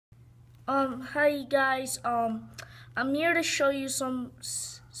Hi guys. I'm here to show you some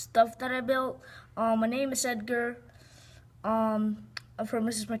stuff that I built. My name is Edgar. I'm from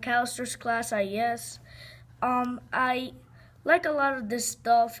Mrs McAlister's class, IES. I like a lot of this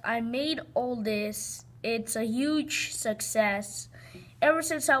stuff. I made all this. It's a huge success. Ever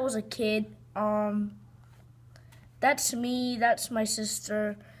since I was a kid. That's me. That's my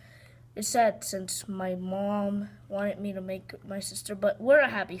sister. It's sad since my mom wanted me to make my sister, but we're a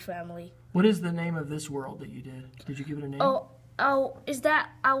happy family. What is the name of this world that you did? Did you give it a name? Is that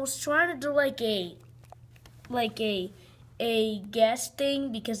I was trying to do like a guess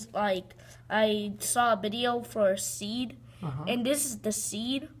thing because like I saw a video for a seed, and this is the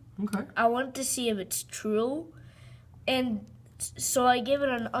seed. Okay. I wanted to see if it's true, and so I gave it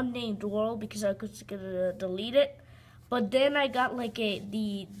an unnamed world because I was gonna delete it. But then I got like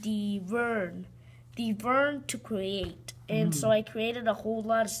the vern to create, and so I created a whole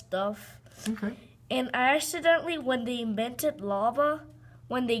lot of stuff. Okay. And I accidentally, when they invented lava,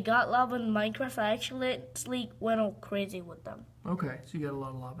 when they got lava in Minecraft, I actually went all crazy with them. Okay, so you got a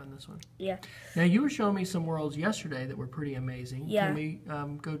lot of lava in this one. Yeah. Now, you were showing me some worlds yesterday that were pretty amazing. Yeah. Can we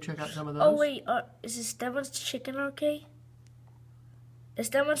go check out some of those? Oh wait, is Esteban's chicken okay?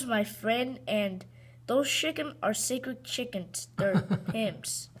 Esteban's my friend, and those chicken are sacred chickens. They're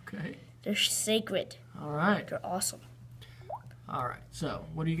hymns. Okay. They're sacred. All right. They're awesome. All right. So,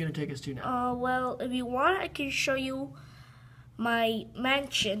 what are you going to take us to now? Well, if you want, I can show you my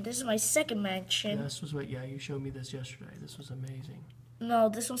mansion. This is my second mansion. Yeah, this was what, you showed me this yesterday. This was amazing. No,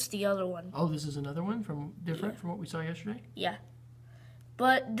 this one's the other one. Oh, this is another one from from what we saw yesterday? Yeah.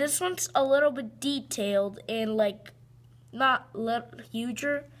 But this one's a little bit detailed and like not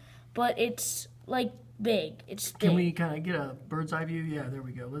huger, but it's like big. It's big. Can we kind of get a bird's eye view? Yeah, there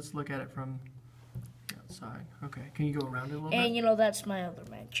we go. Let's look at it from the outside. Okay. Can you go around it a little bit? And you know that's my other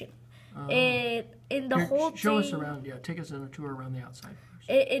mansion. And in the whole show thing, us around. Yeah, take us on a tour around the outside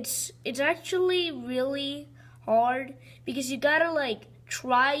first. it's actually really hard because you gotta like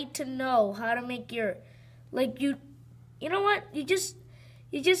try to know how to make your you know what, you just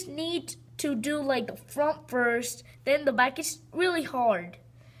need to do like the front first, then the back. Is really hard.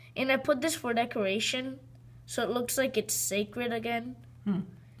 And I put this for decoration, so it looks like it's sacred again.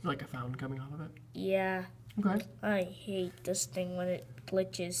 It's like a fountain coming off of it. Yeah. Okay. I hate this thing when it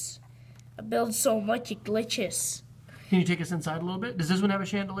glitches. I build so much it glitches. Can you take us inside a little bit? Does this one have a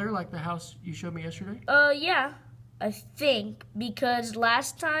chandelier like the house you showed me yesterday? Yeah, I think, because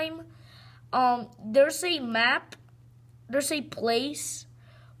last time, there's a map, there's a place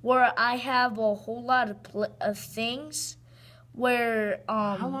where I have a whole lot of things where,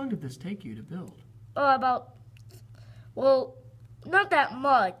 How long did this take you to build? Well, not that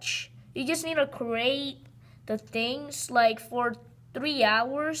much. You just need to create the things, like, for 3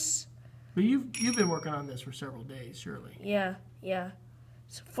 hours. But you've been working on this for several days, surely. Yeah.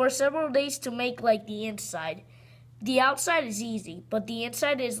 So for several days to make, like, the inside. The outside is easy, but the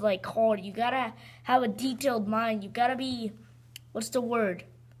inside is, like, hard. You gotta have a detailed mind. You gotta be, what's the word?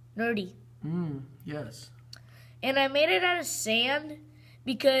 Nerdy. Yes. And I made it out of sand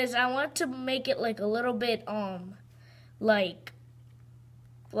because I want to make it, like, a little bit, like,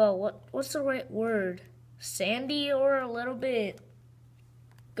 well, what's the right word? Sandy or a little bit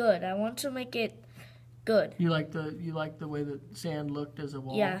good. I want to make it good. You like the way the sand looked as a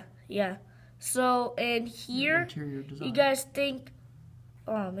wall? Yeah. So, and here, interior design. you guys think,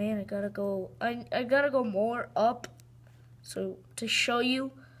 oh man, I gotta go more up, so to show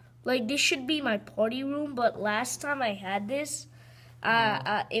you, like, this should be my party room, but last time I had this,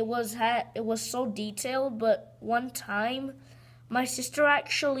 it was so detailed, but one time, my sister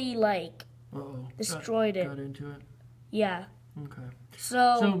actually, like, destroyed it. Got into it? Yeah. Okay.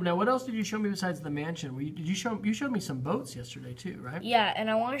 So now, what else did you show me besides the mansion? You showed me some boats yesterday too, right? yeah,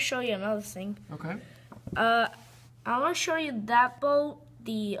 and I want to show you another thing. Okay. I want to show you that boat,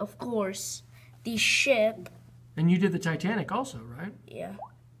 of course, the ship. And you did the Titanic also, right? Yeah.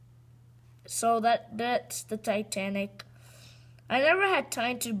 So that's the Titanic. I never had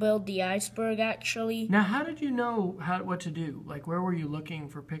time to build the iceberg, actually. Now, how did you know what to do? Like, where were you looking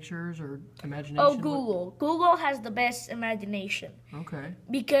for pictures or imagination? Oh, Google. Google has the best imagination. Okay.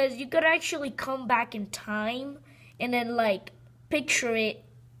 Because you could actually come back in time and then, like, picture it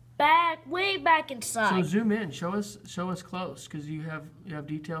way back inside. So zoom in. Show us close, because you have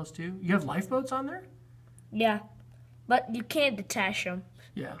details too. You have lifeboats on there? Yeah. But you can't detach them.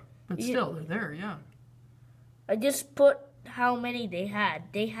 Yeah. But still, they're there, yeah. I just put how many they had.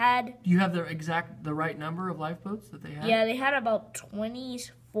 They had... Do you have the right number of lifeboats that they had? Yeah, they had about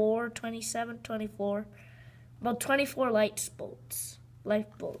 24, 27, 24. About 24 lifeboats.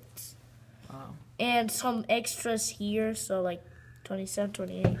 Wow. And some extras here, so like 27,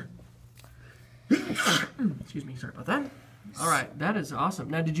 28. Excuse me, sorry about that. All right, that is awesome.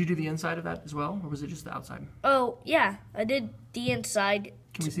 Now, did you do the inside of that as well, or was it just the outside? Oh, yeah, I did the inside.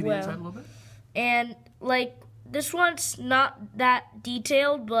 Can we see the inside a little bit? And like this one's not that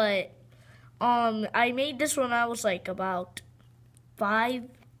detailed, but I made this when I was like about 5.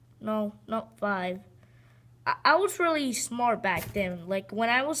 No, not 5. I was really smart back then. Like when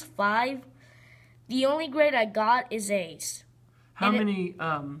I was 5, the only grade I got is A's. How many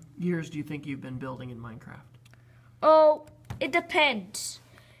years do you think you've been building in Minecraft? Oh, it depends.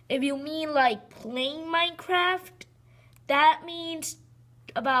 If you mean like playing Minecraft, that means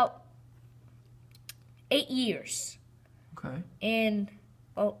about 8 years. Okay. And,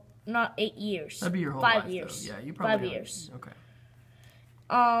 oh, not 8 years. That'd be your whole 5 life, years. though. Yeah, you probably 5 years. Okay.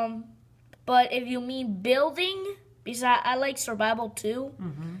 But if you mean building, because I like survival too,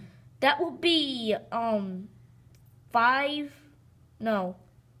 that will be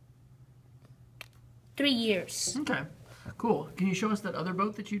 3 years. Okay. Cool. Can you show us that other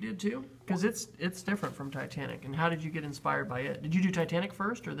boat that you did too? Because it's different from Titanic. And how did you get inspired by it? Did you do Titanic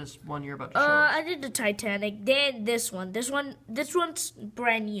first, or this one you're about to show us? I did the Titanic, then this one. This one's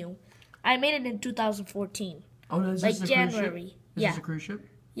brand new. I made it in 2014. Oh, is like this a January. cruise ship? Is Yeah. this a cruise ship?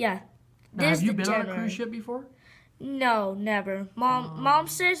 Yeah. Now, have you been on a cruise ship before? No, never. Mom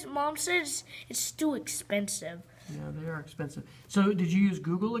says it's too expensive. Yeah, they are expensive. So, did you use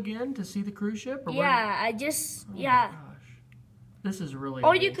Google again to see the cruise ship? Or Yeah, My gosh. This is really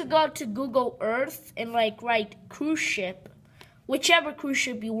Or amazing. you could go to Google Earth and like write cruise ship. Whichever cruise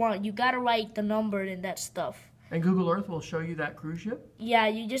ship you want, you gotta write the number and that stuff. And Google Earth will show you that cruise ship? Yeah,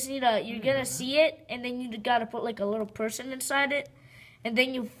 you just you're gonna see it, and then you gotta put like a little person inside it, and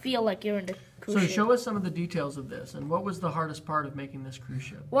then you feel like you're in the cruise ship. So show us some of the details of this, and what was the hardest part of making this cruise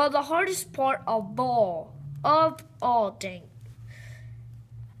ship? Well, the hardest part of all thing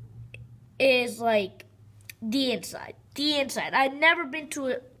is like the inside. The inside. I've never been to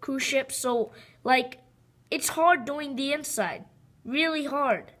a cruise ship, so like it's hard doing the inside. Really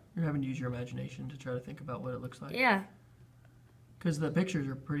hard. You're having to use your imagination to try to think about what it looks like. Yeah. Because the pictures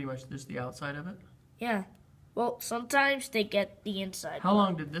are pretty much just the outside of it. Yeah. Well, sometimes they get the inside. How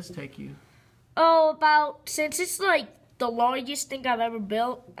long did this take you? Oh, since it's like the largest thing I've ever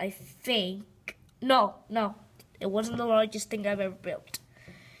built, I think. No, it wasn't the largest thing I've ever built.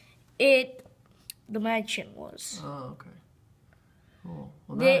 The mansion was. Oh, okay. Cool.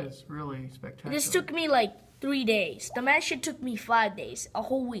 Well, that is really spectacular. This took me like 3 days. The mansion took me 5 days, a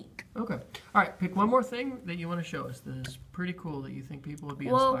whole week. Okay. All right, pick one more thing that you want to show us that is pretty cool that you think people would be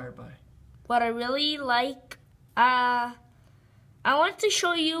inspired by. What I really like, I want to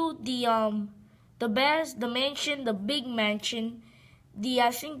show you the mansion, the big mansion.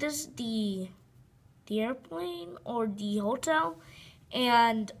 I think this is the airplane or the hotel,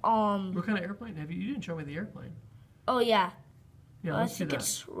 and What kind of airplane? You didn't show me the airplane. Oh yeah. Yeah, I let's see think that.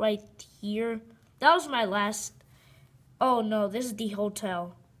 it's right here. That was my last. Oh no, this is the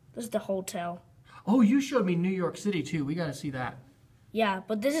hotel. This is the hotel. Oh, you showed me New York City too. We got to see that. Yeah,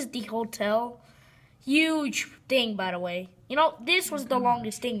 but this is the hotel. Huge thing, by the way. You know, this was the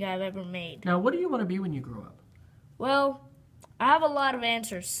longest thing I've ever made. Now, what do you want to be when you grow up? Well, I have a lot of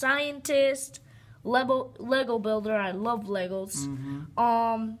answers. Scientist, Lego builder. I love Legos.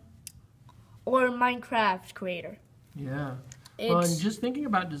 Or Minecraft creator. Yeah. Well, and just thinking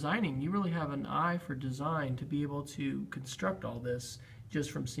about designing, you really have an eye for design to be able to construct all this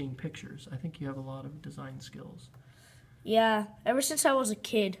just from seeing pictures. I think you have a lot of design skills. Yeah, ever since I was a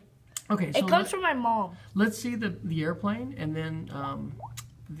kid. Okay, so it comes from my mom. Let's see the airplane and then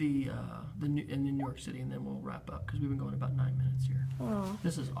in New York City, and then we'll wrap up because we've been going about 9 minutes here. Oh.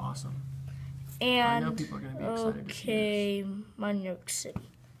 This is awesome. And I know people are going to be excited to see this. Okay, my New York City.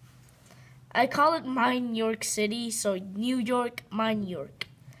 I call it my New York City, so New York, my New York.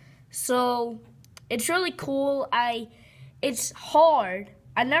 So it's really cool. It's hard.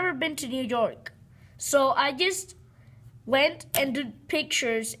 I've never been to New York, so I just went and did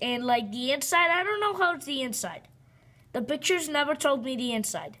pictures and like the inside. I don't know how it's the inside. The pictures never told me the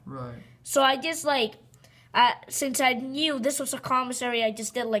inside. Right. So I just like, since I knew this was a commissary, I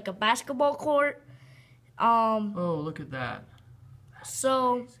just did like a basketball court. Oh, look at that.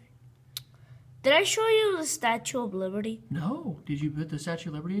 So. Amazing. Did I show you the Statue of Liberty? No. Did you put the Statue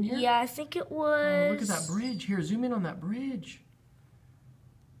of Liberty in here? Yeah, I think it was. Oh, look at that bridge. Here, zoom in on that bridge.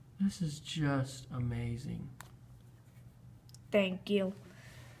 This is just amazing. Thank you.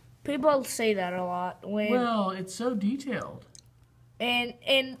 People say that a lot. Well, it's so detailed.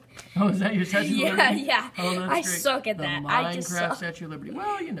 And Oh, is that your Statue of Liberty? yeah. Oh, that's I great. suck at that. I just Minecraft suck. Statue of Liberty.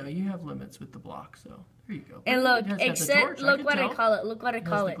 Well, you know, you have limits with the block, so there you go. And look, It has got the except torch, look what I tell. call it. Look what I It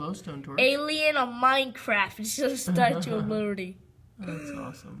has call the it. glowstone torch. Alien on Minecraft. It's just Statue of Liberty. That's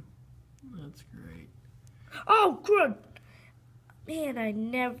awesome. That's great. Oh, good. Man, I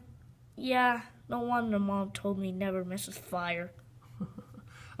never. Yeah, no wonder Mom told me never mess with fire.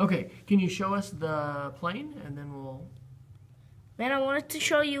 Okay, can you show us the plane, and then we'll... Man, I wanted to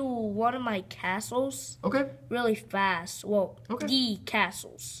show you one of my castles. Okay. Really fast. Well, Okay. the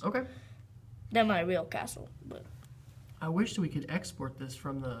castles. Okay. They're my real castle. But I wish that we could export this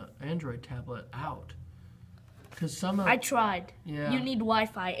from the Android tablet out. Because some of... I tried. Yeah. You need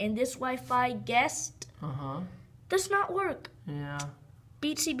Wi-Fi, and this Wi-Fi guest does not work. Yeah.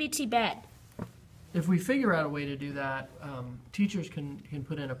 Beatsy bad. If we figure out a way to do that, teachers can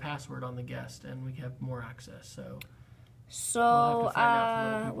put in a password on the guest, and we have more access. So we'll have to find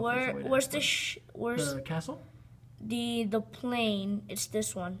out from other people if there's a way to where's the castle? The plane? It's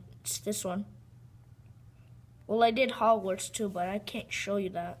this one. It's this one. Well, I did Hogwarts too, but I can't show you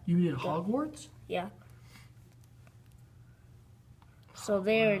that. You did Hogwarts? Yeah. So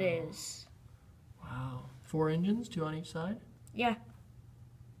there it is. Wow. 4 engines, 2 on each side? Yeah.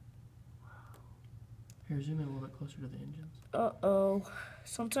 Here, zoom in a little bit closer to the engines. Uh-oh.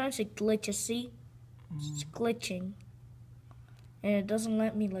 Sometimes it glitches, see? It's glitching. And it doesn't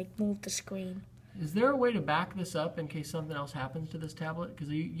let me, like, move the screen. Is there a way to back this up in case something else happens to this tablet? Because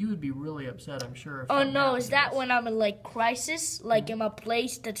you would be really upset, I'm sure. If Oh, something no. happened Is to that this. when I'm in, like, crisis? Like, in a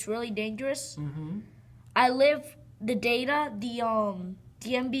place that's really dangerous? Mm-hmm. I live the data, the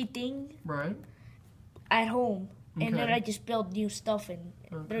MB thing, Right. at home. And then Okay. I just build new stuff, and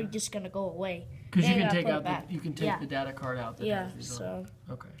they're just going to go away. Because you Then can I take put it out back. the data card out. That Yeah, has these on so...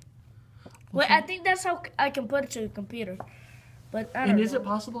 it. Okay. Well, I think that's how I can put it to a computer. But I don't And know. is it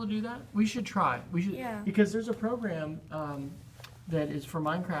possible to do that? We should try. We should. Yeah. Because there's a program that is for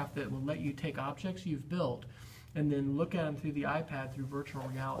Minecraft that will let you take objects you've built and then look at them through the iPad through virtual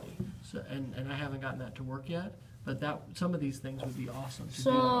reality. So, and I haven't gotten that to work yet, but some of these things would be awesome to do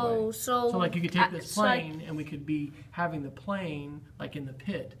that way. So like you could take this plane and we could be having the plane like in the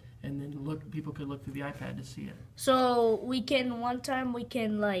pit, and then people could look through the iPad to see it. So one time we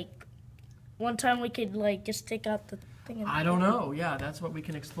could just take out the thing. I don't know. Yeah, that's what we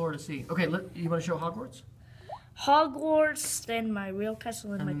can explore to see. Okay, you want to show Hogwarts? Hogwarts, then my real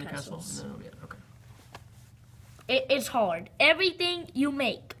castle, and my the castles. castle? No, yeah, okay. It's hard. Everything you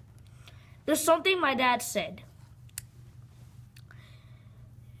make. There's something my dad said.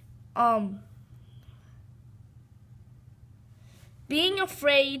 Being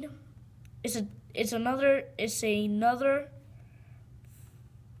afraid is another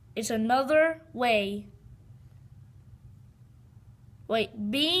way.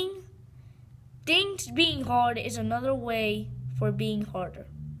 Wait, being hard is another way for being harder.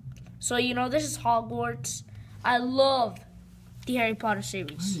 So this is Hogwarts. I love the Harry Potter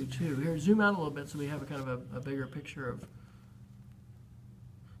series. I do too. Here, zoom out a little bit so we have a kind of a bigger picture of.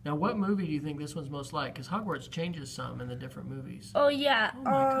 Now, what movie do you think this one's most like? Because Hogwarts changes some in the different movies. Oh yeah. Oh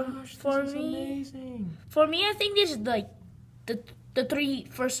my gosh, this is amazing. For me, I think this is like the 3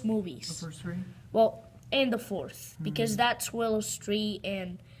 first movies. The first 3? Well, and the 4th, because that's Willow Street,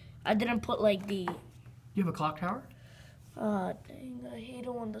 and I didn't put like the. You have a clock tower? Dang! I hate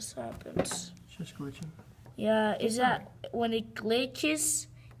it when this happens. It's just glitching. Yeah, is that when it glitches,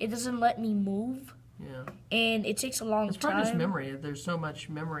 it doesn't let me move. Yeah. And it takes a long time. It's probably just memory. There's so much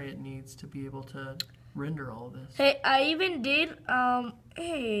memory it needs to be able to render all of this. Hey, I even did,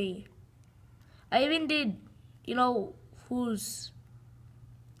 whose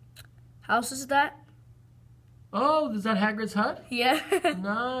house is that? Oh, is that Hagrid's hut? Yeah.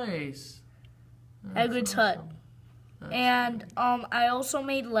 Nice. Hagrid's hut. And I also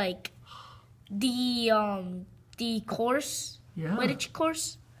made like the course, Quidditch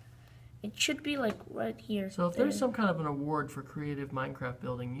course. It should be like right here. So if there's some kind of an award for creative Minecraft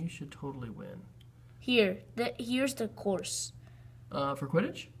building, you should totally win. Here's the course. For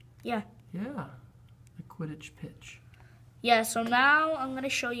Quidditch? Yeah. Yeah. The Quidditch pitch. Yeah, so now I'm going to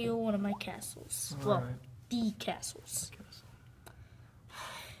show you one of my castles. All right. The castles.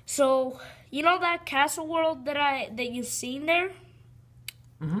 So, that castle world that you've seen there?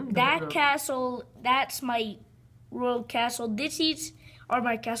 Mm-hmm. That castle, that's my royal castle. These are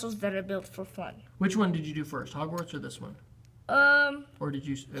my castles that I built for fun. Which one did you do first, Hogwarts or this one? Or did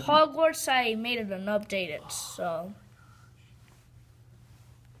you... Hogwarts, I made it and updated, so...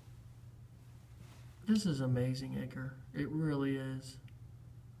 This is amazing, Edgar. It really is.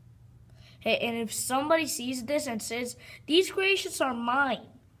 Hey, and if somebody sees this and says, these creations are mine,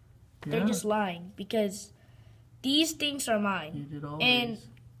 they're just lying, because these things are mine. You did all And these.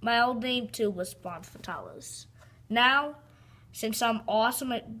 my old name too was Bon Fatalis. Now, since I'm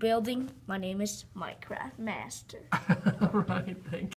awesome at building, my name is Minecraft Master. All right, thank